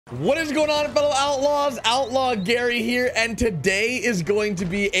What is going on, fellow outlaws? Outlaw Gary here, and today is going to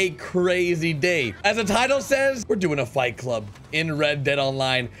be a crazy day. As the title says, we're doing a fight club in Red Dead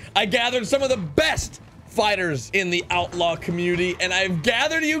Online. I gathered some of the best fighters in the outlaw community, and I've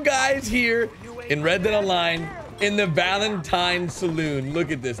gathered you guys here in Red Dead Online in the Valentine Saloon.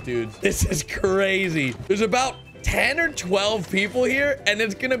 Look at this, dude. This is crazy. There's about 10 or 12 people here, and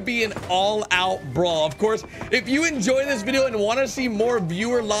it's gonna be an all-out brawl. Of course, if you enjoy this video and want to see more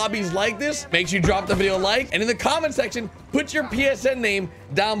viewer lobbies like this, make sure you drop the video a like, and in the comment section put your PSN name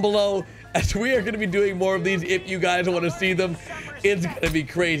down below, as we are going to be doing more of these if you guys want to see them. It's gonna be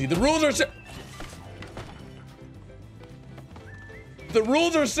crazy. The rules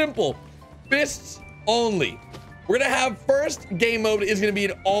are simple. Fists only. We're gonna have first game mode is gonna be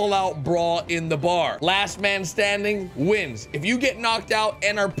an all-out brawl in the bar. Last man standing wins. If you get knocked out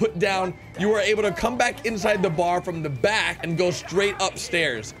and are put down, you are able to come back inside the bar from the back and go straight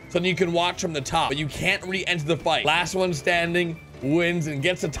upstairs, so then you can watch from the top, but you can't re-enter the fight. Last one standing wins and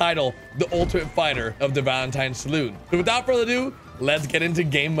gets the title, the ultimate fighter of the Valentine Saloon. So without further ado, let's get into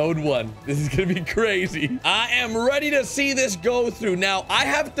game mode 1. This is gonna be crazy. I am ready to see this go through. Now, I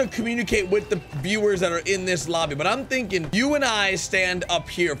have to communicate with the viewers that are in this lobby, but I'm thinking you and I stand up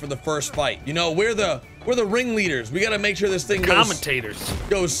here for the first fight. You know, we're the ringleaders. We gotta make sure this thing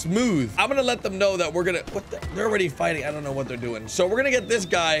goes smooth. I'm gonna let them know that we're gonna, they're already fighting. I don't know what they're doing. So we're gonna get this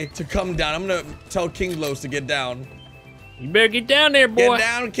guy to come down. I'm gonna tell King Los to get down. You better get down there, boy. Get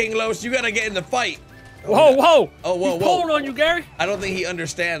down, King Los. You gotta get in the fight. Whoa, whoa. Oh, whoa, He's pulling on you, Gary. I don't think he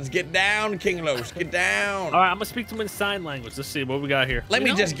understands. Get down, King Los. Get down. All right, I'm gonna speak to him in sign language. Let's see what we got here. Let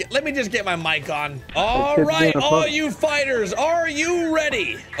me just get my mic on. All right, all you fighters, are you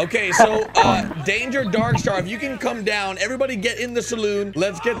ready? Okay, so Danger Darkstar, if you can come down, everybody get in the saloon.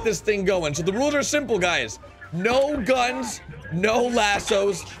 Let's get this thing going. So the rules are simple, guys. No guns, no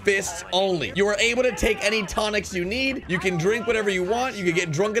lassos, fists only. You are able to take any tonics you need. You can drink whatever you want. You can get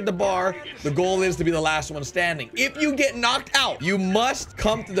drunk at the bar. The goal is to be the last one standing. If you get knocked out, you must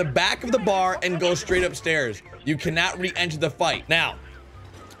come to the back of the bar and go straight upstairs. You cannot re-enter the fight. Now,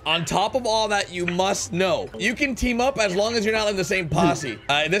 on top of all that, you must know you can team up as long as you're not in the same posse.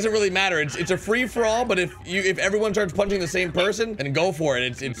 It doesn't really matter. It's a free-for-all, but if everyone starts punching the same person, then go for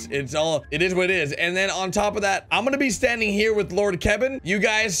it. It is what it is. And then on top of that, I'm gonna be standing here with Lord Kevin. You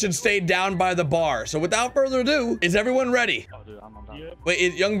guys should stay down by the bar. So without further ado, is everyone ready? Oh, dude, I'm down.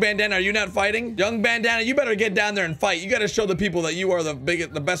 Wait, Young Bandana, are you not fighting? Young Bandana, you better get down there and fight. You gotta show the people that you are the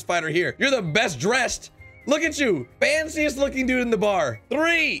best fighter here. You're the best dressed. Look at you, fanciest looking dude in the bar.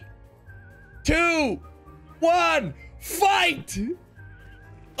 3, 2, 1, fight!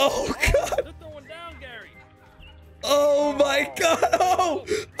 Oh God! They're throwing down, Gary. Oh my God! Oh!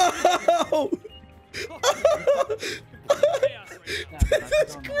 Oh! This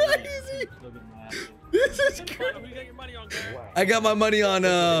is crazy! This is crazy! Who you got your money on, Gary? I got my money on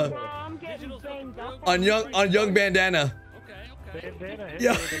Young Bandana.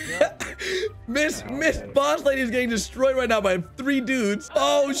 Yeah. Miss Boss Lady's getting destroyed right now by 3 dudes.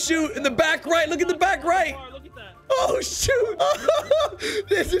 Oh shoot, in the back right, look at the back right. Oh shoot.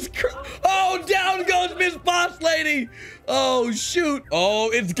 This is oh, down goes Miss Boss Lady. Oh shoot.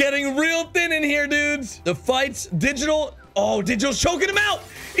 Oh, it's getting real thin in here, dudes. The fight's Digital. Oh, Digital's choking him out.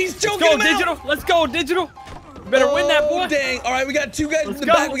 He's choking him Digital. out. Let's go, Digital. You better win that, boy. Dang. All right, we got 2 guys in the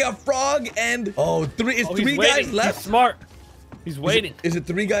back. We got Frog and 3. Is 3 guys left? He's smart. He's waiting. Is it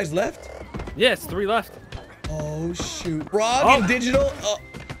 3 guys left? Yes, 3 left. Oh shoot. Frog and Digital.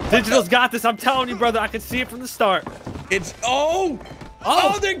 Digital's got this. I'm telling you, brother. I can see it from the start. It's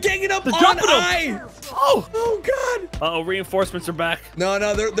they're ganging up on I. Oh God. Uh-oh, reinforcements are back. No,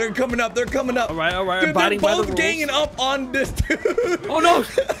 they're coming up. They're coming up. All right. Dude, they're both ganging up on this dude. Oh no.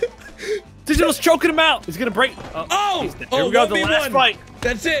 Digital's choking him out. He's gonna break. Here we go. The last fight.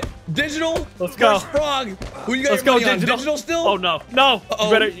 That's it. Digital. Let's go. Frog. Who you got? Let's go, Digital. Digital still? Oh no. No.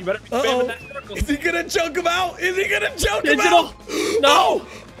 You better be spamming that circle. Is he gonna choke him out? Is he gonna choke him Digital. out? No.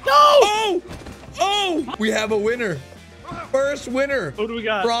 No. Oh. We have a winner. First winner. Who do we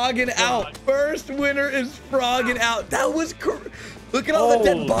got? Frog and out. First winner is Frog and out. That was look at all the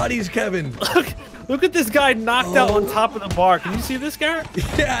dead bodies, Kevin. Look at this guy knocked out on top of the bar. Can you see this guy?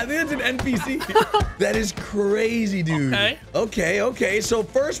 Yeah, I think it's an NPC. That is crazy, dude. Okay. So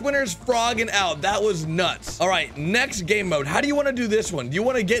first winner's Frog and out. That was nuts. All right, next game mode. How do you want to do this one? Do you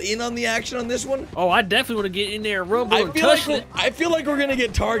want to get in on the action on this one? Oh, I definitely want to get in there, rumble and I feel like we're gonna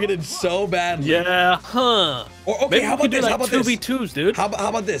get targeted so badly. Yeah, huh? Or okay, how about this? How about 2v2s, dude. How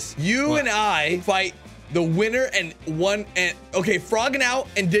about this? You and I fight the winner and one and okay, Frogging Out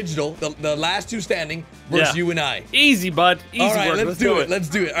and Digital, the last two standing versus you and I. Easy, bud. Easy. All right, work. let's do it. Let's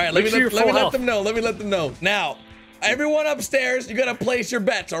do it. All right, let me let them know. Let me let them know. Now, everyone upstairs, you gotta place your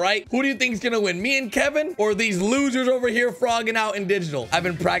bets, all right? Who do you think's gonna win? Me and Kevin or these losers over here Frogging Out and Digital? I've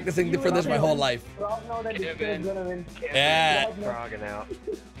been practicing for this my whole life. Kevin. Yeah. Frogging Out.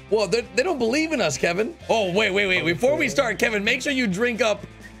 Well, they don't believe in us, Kevin. Oh, wait. Before we start, Kevin, make sure you drink up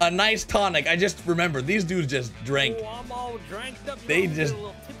a nice tonic. I just remembered, these dudes just drank. Oh, I'm all dranked up. They I'm just... a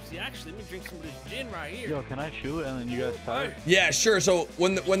little tipsy. Actually, let me drink some of this gin right here. Yo, can I shoot and then you guys fight? Yeah, sure. So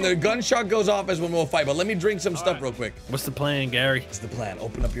when the gunshot goes off is when we'll fight. But let me drink some stuff real quick. What's the plan, Gary? What's the plan?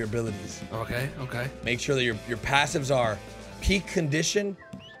 Open up your abilities. Okay. Make sure that your passives are peak condition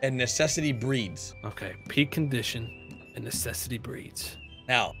and necessity breeds. Okay, peak condition and necessity breeds.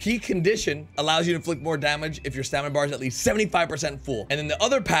 Now, peak condition allows you to inflict more damage if your stamina bar is at least 75% full. And then the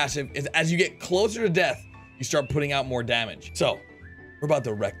other passive is as you get closer to death, you start putting out more damage. So, we're about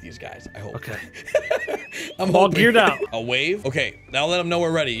to wreck these guys, I hope. Okay. I'm all geared out. A wave? Okay, now let them know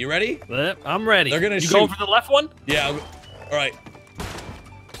we're ready. You ready? Yep, I'm ready. They're gonna shoot. You going for the left one? Yeah, all right.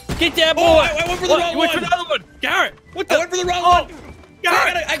 Get that boy! Oh, I went for the wrong one. You went for the other one. Garrett, what the? I went for the wrong one.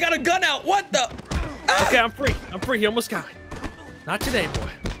 Garrett. I got a gun out. What the? Ah! Okay, I'm free. He almost got me. Not today,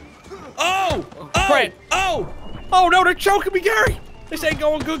 boy. Oh! Oh no, they're choking me, Gary. This ain't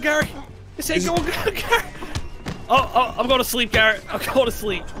going good, Gary. This ain't going good, Gary. Oh, I'm going to sleep, Garrett. I'm going to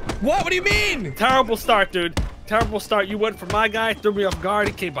sleep. What do you mean? Terrible start, dude. Terrible start. You went for my guy, threw me off guard.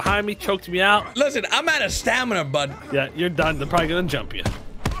 He came behind me, choked me out. Listen, I'm out of stamina, bud. Yeah, you're done. They're probably gonna jump you.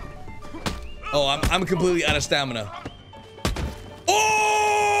 Oh, I'm completely out of stamina.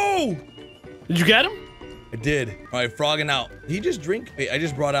 Oh! Did you get him? I did. All right, Frogging Out. Did he just drink? Wait, I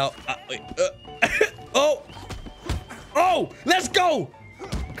just brought out. Oh! Let's go!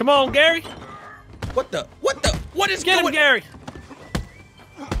 Come on, Gary. What is Get going? him, Gary.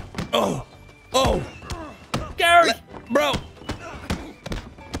 Oh! Gary. Bro.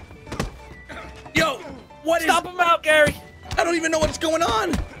 Yo, Stop him out, Gary. I don't even know what's going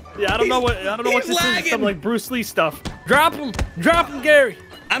on. Yeah, I don't know what this is. Something like Bruce Lee stuff. Drop him, Gary.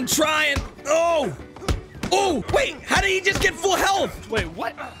 I'm trying. Oh, wait, how did he just get full health? Wait,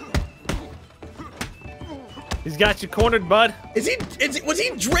 what? He's got you cornered, bud. Was he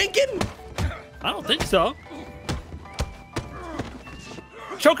drinking? I don't think so.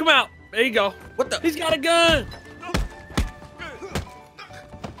 Choke him out. There you go. What the? He's got a gun.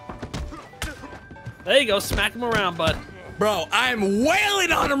 There you go. Smack him around, bud. Bro, I'm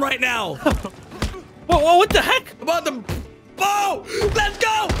wailing on him right now. Whoa, what the heck? About the bow. Let's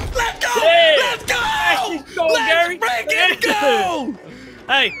go. Yeah. Let's go. Gary. Freaking go.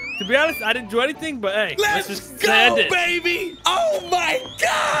 Hey, to be honest, I didn't do anything, but hey, Let's just go, say I did. baby. Oh my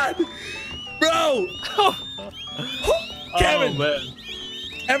God. Bro. Kevin. Oh, man.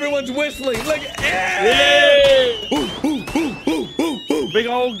 Everyone's whistling. Look. Yeah. Ooh. Big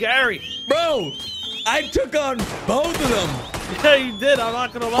old Gary. Bro, I took on both of them. Yeah, you did. I'm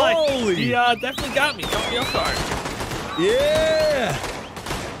not gonna lie. Holy. He definitely got me. Caught me off guard. Yeah.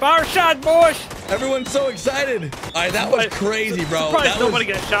 Fire shot, boys. Everyone's so excited. All right, that was crazy, bro. Surprised nobody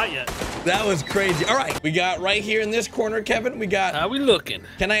got shot yet. That was crazy. All right, we got right here in this corner, Kevin. We got. How we looking?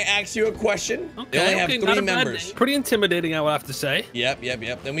 Can I ask you a question? Okay, they only have not 3 a bad members. day. Pretty intimidating, I would have to say. Yep.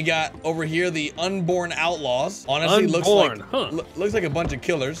 Then we got over here the unborn outlaws. Honestly, looks like looks like a bunch of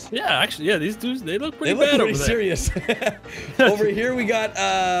killers. Yeah, actually, yeah, these dudes, they look pretty They look bad pretty over serious. Over here we got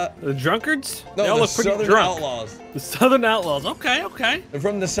the drunkards? no, they all the look pretty Southern drunk. Outlaws. The Southern Outlaws. Okay. They're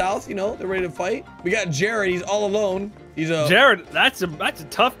from the South, you know. They're ready to fight. We got Jared. He's all alone. He's Jared, that's a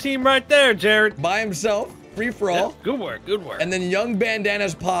tough team right there, Jared. by himself, free for all. Yeah, good work. And then Young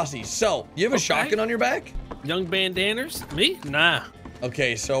Bandana's posse. So, you have a shotgun on your back? Young bandanas? Me? Nah.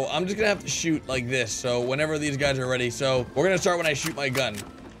 Okay, so I'm just gonna have to shoot like this. So whenever these guys are ready. So we're gonna start when I shoot my gun.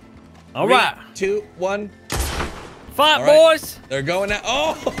 All right. 3, 2, 1. Fight, All right. boys. They're going out.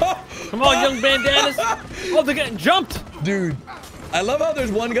 Oh! Come on, young bandanas. Oh, they're getting jumped. Dude, I love how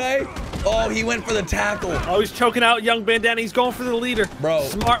there's one guy. Oh, he went for the tackle. Oh, he's choking out young bandana. He's going for the leader. Bro.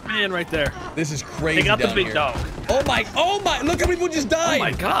 Smart man right there. This is crazy. They got the down big here. dog. Oh my, look how many people just died. Oh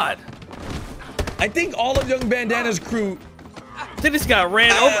my God. I think all of Young Bandana's crew. They just got ran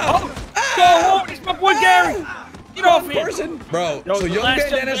over. Oh, it's my boy Gary. Get off here. Person. Bro, Yo, so the Young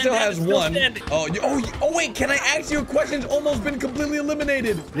last Bandana still has still one. standing. Oh, wait, can I ask you a question? It's almost been completely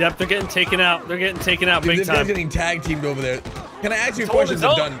eliminated. Yep, they're getting taken out. They're getting taken out Dude, big this time. guy's getting tag teamed over there. Can I ask you a He's holding question? his He's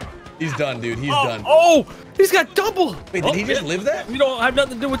own. done. He's done, dude. He's done. Oh, he's got double. Wait, did he just live that? We don't have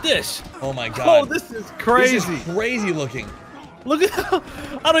nothing to do with this. Oh my God. Oh, this is crazy. This is crazy looking. Look at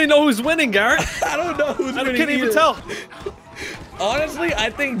I don't even know who's winning, Garrett. I don't know who's winning. I can't even either. tell. Honestly,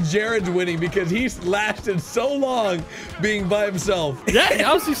 I think Jared's winning because he's lasted so long being by himself. Yeah,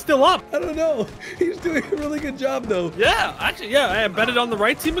 how's he still up? I don't know. He's doing a really good job, though. Yeah, actually, yeah, I betted on the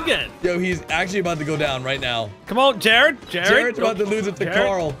right team again. Yo, he's actually about to go down right now. Come on, Jared. Jared's about to lose it to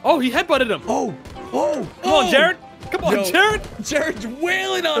Carl. Oh, he headbutted him. Oh. Come on, Jared. Come on, Yo, Jared. Jared's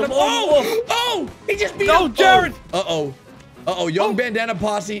wailing on him. Come on. Oh, he just beat him. No, Jared. Uh-oh, young bandana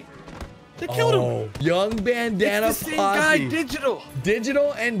posse. They killed him. Young bandana It's the same posse. guy, Digital.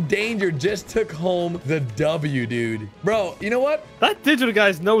 Digital and Danger just took home the W, dude. Bro, you know what? That Digital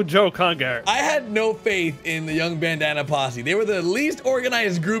guy's no joke, huh, Garrett? I had no faith in the young bandana posse. They were the least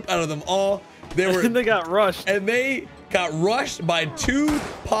organized group out of them all. And they got rushed. And they got rushed by 2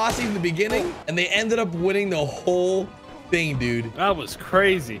 posses in the beginning, and they ended up winning the whole thing, dude. That was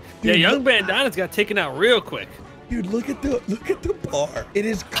crazy. Dude, yeah, young bandana's got taken out real quick. Dude, look at the bar. It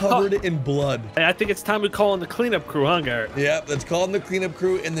is covered in blood. Hey, I think it's time we call in the cleanup crew, huh, Garrett? Yep, let's call in the cleanup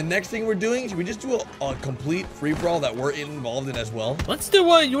crew. And the next thing we're doing, should we just do a complete free-for-all that we're involved in as well? Let's do you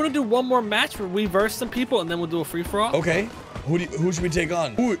want to do one more match where we verse some people and then we'll do a free-for-all? Okay. Who should we take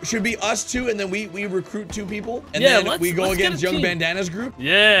on? Ooh, should be us 2, and then we recruit 2 people, and Yeah, then we go let's against get a Young team. Bandana's group?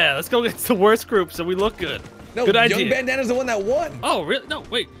 Yeah, let's go against the worst group so we look good. No, good idea. Young Bandana's the one that won. Oh, really? No,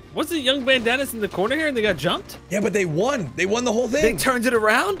 wait. Wasn't Young Bandanas in the corner here and they got jumped? Yeah, but they won. They won the whole They thing. turned it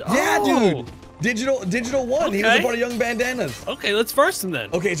around? Yeah, Oh. dude. Digital won. He was a Okay. part of Young Bandanas. Okay, let's verse him then.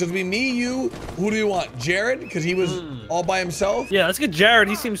 Okay, so it's be me, you. Who do you want? Jared, because he was all by himself. Yeah, let's get Jared.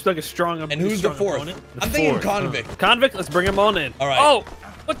 He seems like a strong And who's the 4th? opponent. I'm thinking Convict. Convict, let's bring him on in. All right. Oh,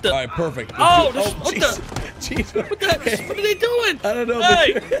 what the? All right, perfect. Oh, Let's what do- the? Jeez. What the? What are they doing? I don't know.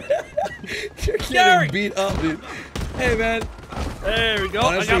 Hey, But you're Gary. getting beat up, dude. Hey, man. there we go.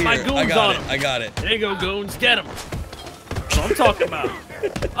 Honestly, I got my here. goons on him. I got it. There you go, goons. Get him. That's what I'm talking about.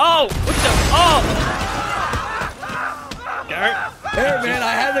 Oh, what the? Oh. Garrett, Hey, man,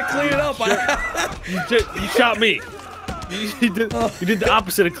 I had to clean it up. you shot me. You did the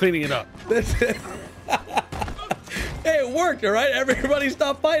opposite of cleaning it up. Hey, it worked, all right? Everybody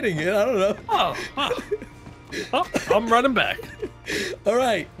stopped fighting it. I don't know. Oh, huh. Oh, I'm running back. All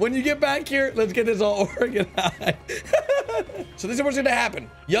right, when you get back here, let's get this all organized. So this is what's gonna happen.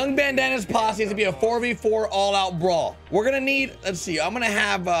 Young Bandana's posse is gonna be a 4v4 all-out brawl. We're gonna need, let's see, I'm gonna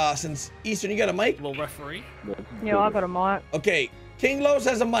have, since Eastern, you got a mic? Little referee. Yeah, I got a mic. Okay, King Los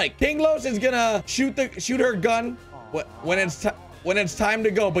has a mic. King Los is gonna shoot her gun when it's time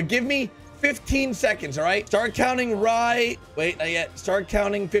to go, but give me 15 seconds, all right? Start counting right. Wait, not yet. Start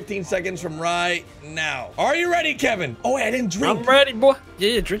counting 15 seconds from right now. Are you ready, Kevin? Oh, wait, I didn't drink. I'm ready, boy.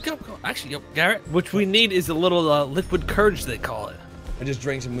 Yeah, drink up. Actually, yo, Garrett, what we need is a little liquid courage, they call it. I just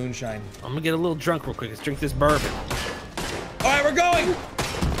drank some moonshine. I'm gonna get a little drunk real quick. Let's drink this bourbon. All right, we're going.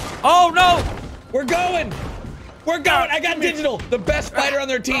 Oh, no. We're going. We're going. I got Digital, the best fighter on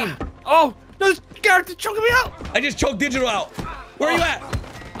their team. Oh, no, Garrett, they're choking me out. I just choked Digital out. Where are you at?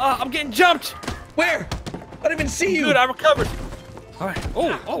 I'm getting jumped. Where? I don't even see you. Good, I recovered. All right.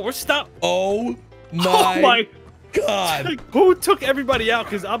 Oh, we're stopped. Oh Oh, my God. Who took everybody out?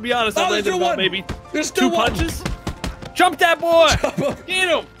 Because I'll be honest, I Oh, there's landed still about one. maybe There's still 2 one. punches. Jump that boy. him. Get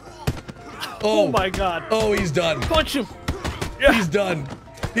him. Oh, my God. Oh, he's done. Punch him. Yeah. He's done.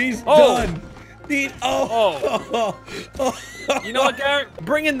 He's Oh. done. You know what, Garrett?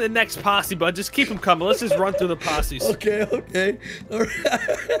 Bring in the next posse, bud. Just keep them coming. Let's just run through the posses. Okay. All right.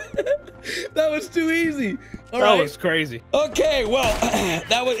 That was too easy. All That right. was crazy. Okay, well,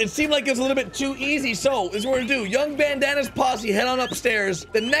 it seemed like it was a little bit too easy. So, this is what we're gonna do. Young Bandana's posse, head on upstairs.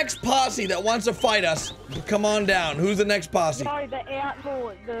 The next posse that wants to fight us, come on down. Who's the next posse? No, the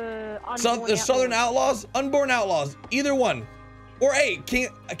outlaw, the The Southern Outlaws? Unborn Outlaws. Either one. Or, hey,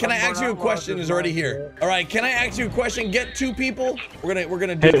 can I ask you a question? Is already here. All right, can I ask you a question? Get 2 people. We're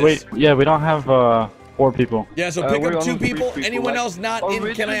gonna do Hey, this. wait. Yeah, we don't have 4 people. Yeah, so pick we're up 2 on 3 people. people, Anyone like, else not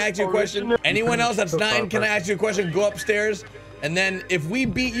in, can I ask you a question? Anyone else that's not in, can I ask you a question? Go upstairs. And then if we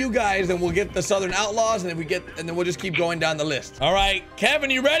beat you guys, then we'll get the Southern Outlaws, and then we'll just keep going down the list. All right,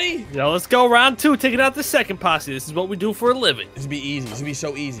 Kevin, you ready? Yeah, let's go round 2. Taking out the second posse. This is what we do for a living. This will be easy. This will be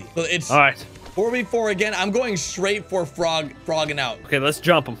so easy. So it's All right. 4v4 again. I'm going straight for frogging out. Okay, let's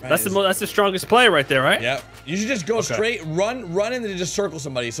jump him. Right, that's the strongest play right there, right? Yep. You should just go straight, run, and then just circle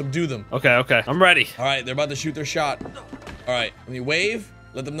somebody, subdue them. Okay. I'm ready. All right, they're about to shoot their shot. All right, let me wave.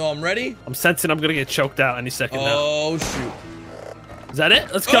 Let them know I'm ready. I'm sensing I'm gonna get choked out any second now. Oh shoot. Is that it?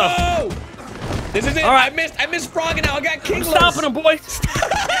 Let's go. Oh! This is it. All right. I missed frogging out. I got King I'm stopping him, boy.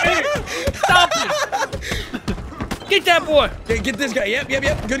 Stop him. Get that boy. Okay, get this guy. Yep.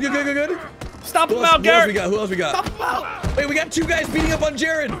 Good. Stop him out, Garrett. Who else we got? Stop him out. Wait, we got 2 guys beating up on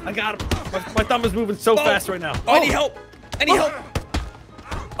Jared. I got him. My thumb is moving so fast right now. Oh, I need help. I need help.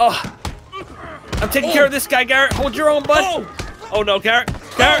 Oh, I'm taking care of this guy, Garrett. Hold your own, bud. Oh no, Garrett.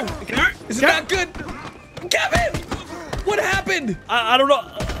 Garrett. This is not good. Kevin, what happened? I don't know.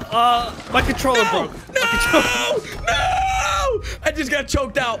 My controller broke. No! I just got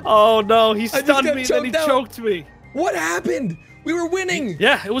choked out. Oh no, he stunned me and then he choked me. What happened? We were winning.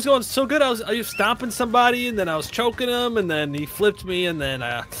 Yeah, it was going so good. I was stomping somebody and then I was choking him and then he flipped me and then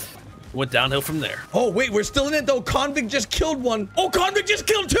went downhill from there. Oh wait, we're still in it though. Convict just killed one. Oh, Convict just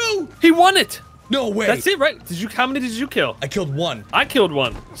killed 2. He won it. No way. That's it, right? How many did you kill? I killed 1. I killed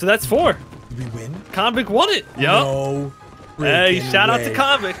 1. So that's 4. Did we win? Convict won it. Yup. No. Hey, shout out to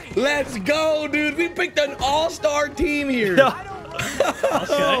Convict. Let's go, dude. We picked an all-star team here. Yeah.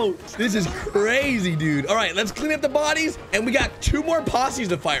 Oh, this is crazy, dude. All right, let's clean up the bodies, and we got 2 more posses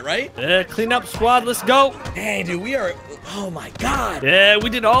to fight, right? Yeah, clean up squad. Let's go. Hey, dude, we are. Oh my God. Yeah, we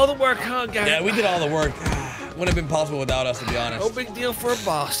did all the work, huh, Gary? Yeah, we did all the work. Wouldn't have been possible without us, to be honest. No big deal for a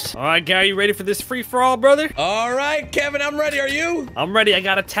boss. All right, Gary, you ready for this free-for-all, brother? All right, Kevin, I'm ready. Are you? I'm ready. I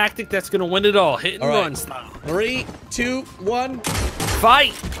got a tactic that's gonna win it all. Hit and run style. 3, 2, 1.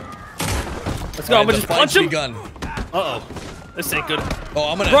 Fight. Let's go. I'm gonna just punch him. Begun. Uh-oh. This ain't good. Oh,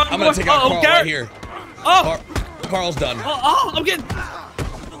 I'm gonna take out Carl right here. Oh. Carl's done. Oh, I'm getting.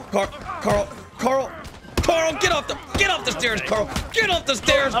 Carl, get off the stairs, Carl. Get off the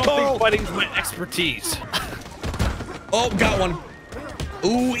stairs, I don't Carl. think fighting's my expertise. Oh, got one.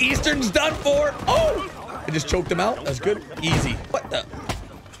 Ooh, Eastern's done for. Oh, I just choked him out. That's good. Easy. What the?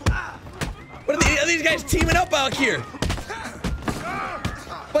 What are these guys teaming up out here?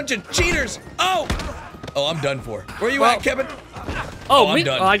 Bunch of cheaters. Oh, I'm done for. Where are you at, Kevin? Oh, I'm me?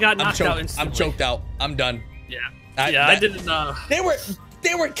 done. Oh, I got knocked out instantly. I'm choked out. I'm done. Yeah. I didn't.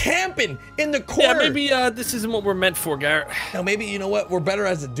 They were camping in the corner. Yeah, maybe this isn't what we're meant for, Garrett. Now, maybe, you know what? We're better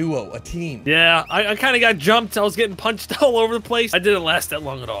as a duo, a team. Yeah, I kind of got jumped. I was getting punched all over the place. I didn't last that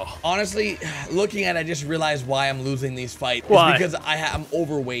long at all. Honestly, looking at it, I just realized why I'm losing these fights. Why? It's because I'm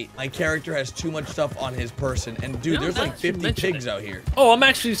overweight. My character has too much stuff on his person. And, dude, there's like 50 pigs out here. Oh, I'm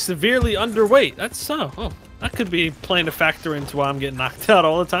actually severely underweight. That's so. Oh, that could be playing a factor into why I'm getting knocked out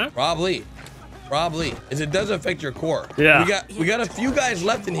all the time. Probably, as it does affect your core. Yeah. We got a few guys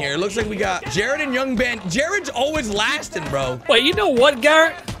left in here. It looks like we got Jared and Young Band. Jared's always lasting, bro. Wait, you know what,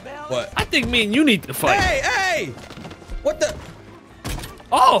 Garrett? What? I think me and you need to fight. Hey! What the?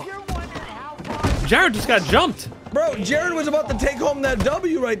 Oh! Jared just got jumped. Bro, Jared was about to take home that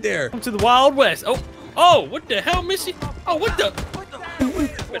W right there. Come to the Wild West. Oh, what the hell, Missy? Oh, what the?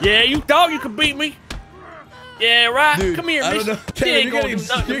 Yeah, you thought you could beat me. Yeah, right. Dude, come here, I Missy. don't know. She ain't gonna do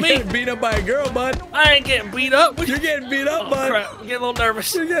nothing to You're me. getting beat up by a girl, bud. I ain't getting beat up. You're getting beat up, bud. Crap. I'm getting a little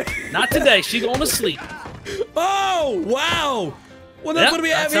nervous. Not today. She going to sleep. Oh, wow. Well, that's what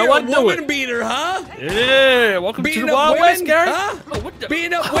we have here. A woman beater, huh? Yeah, welcome to the Wild West, Gary. Huh? Oh, what the?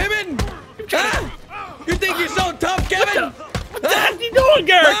 Beating up women? Huh? You think you're so tough, Kevin? What the heck are you doing,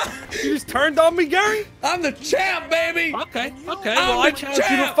 Gary? You just turned on me, Gary? I'm the champ, baby. Okay. Well, I challenge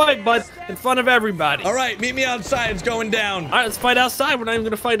you to fight, bud, in front of everybody. All right, meet me outside. It's going down. All right, let's fight outside. We're not even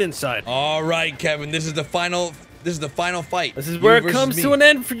gonna fight inside. All right, Kevin. This is the final fight. This is where it comes to an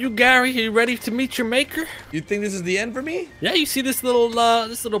end for you, Gary. Are you ready to meet your maker? You think this is the end for me? Yeah. You see this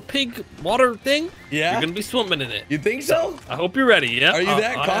little pig water thing? Yeah. You're gonna be swimming in it. You think so? I hope you're ready. Yeah. Are you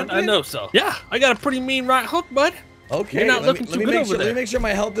that confident? I know so. Yeah. I got a pretty mean right hook, bud. Okay, You're not looking too good over there. Let me make sure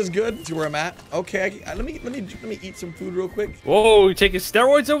my health is good. See where I'm at. Okay, let me eat some food real quick. Whoa, you taking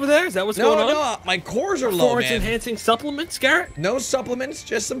steroids over there? Is that what's going on? No, my cores are low, man. Performance-enhancing supplements, Garrett? No supplements,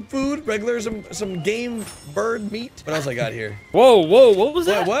 just some food, regular some game bird meat. What else I got here? Whoa, what was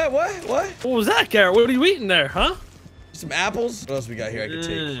that? What? What was that, Garrett? What are you eating there, huh? Some apples. What else we got here I can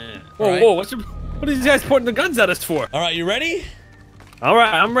take? Whoa, what are these guys pointing the guns at us for? All right, you ready? All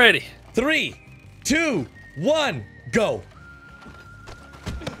right, I'm ready. 3, 2, 1, go.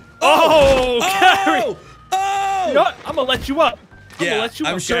 Oh, Gary! Oh! You know what? I'm gonna let you up.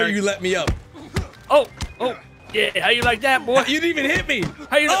 I'm sure Gary. you let me up. Oh, yeah. How you like that, boy? You didn't even hit me.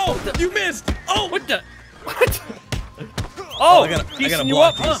 How you? You missed. Oh, what the? What? Oh, I gotta you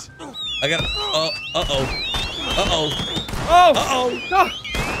block up, these. huh? I gotta. Uh-oh.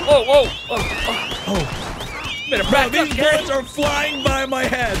 Oh. Better back up, These Gary. bullets are flying by my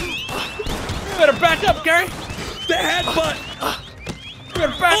head. Better back up, Gary. The headbutt.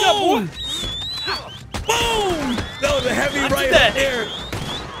 Better back up, boy. Boom! That was a heavy right there.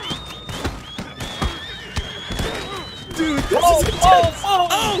 Dude, this is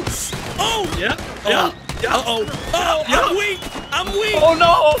intense. Oh! Yeah. Uh-oh. I'm weak. I'm weak. Oh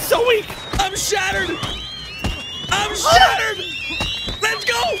no, I'm so weak. I'm shattered. I'm shattered. Let's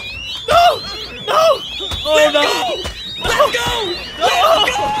go. No. Oh Let's no. go. Let's go.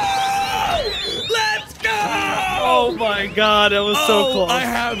 Let's go. Oh my God, that was so close. I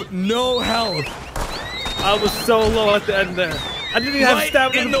have no health. I was so low at the end there. I didn't even have Right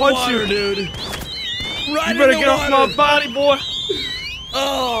stamina in to the punch water, you. dude. Right You better in the get off water. my body, boy.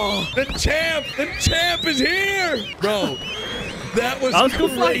 Oh, the champ is here, bro. That was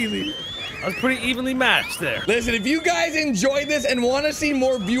crazy. I was pretty evenly matched there. Listen, if you guys enjoyed this and want to see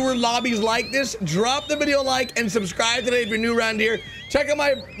more viewer lobbies like this, drop the video a like and subscribe today if you're new around here. Check out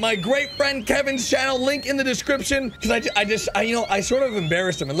my great friend Kevin's channel, link in the description. Because I sort of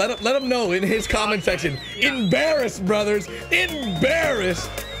embarrassed him, and let him know in his comment section. Embarrassed, brothers, embarrassed.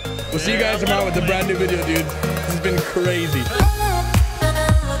 We'll see you guys tomorrow with a brand new video, dude. This has been crazy.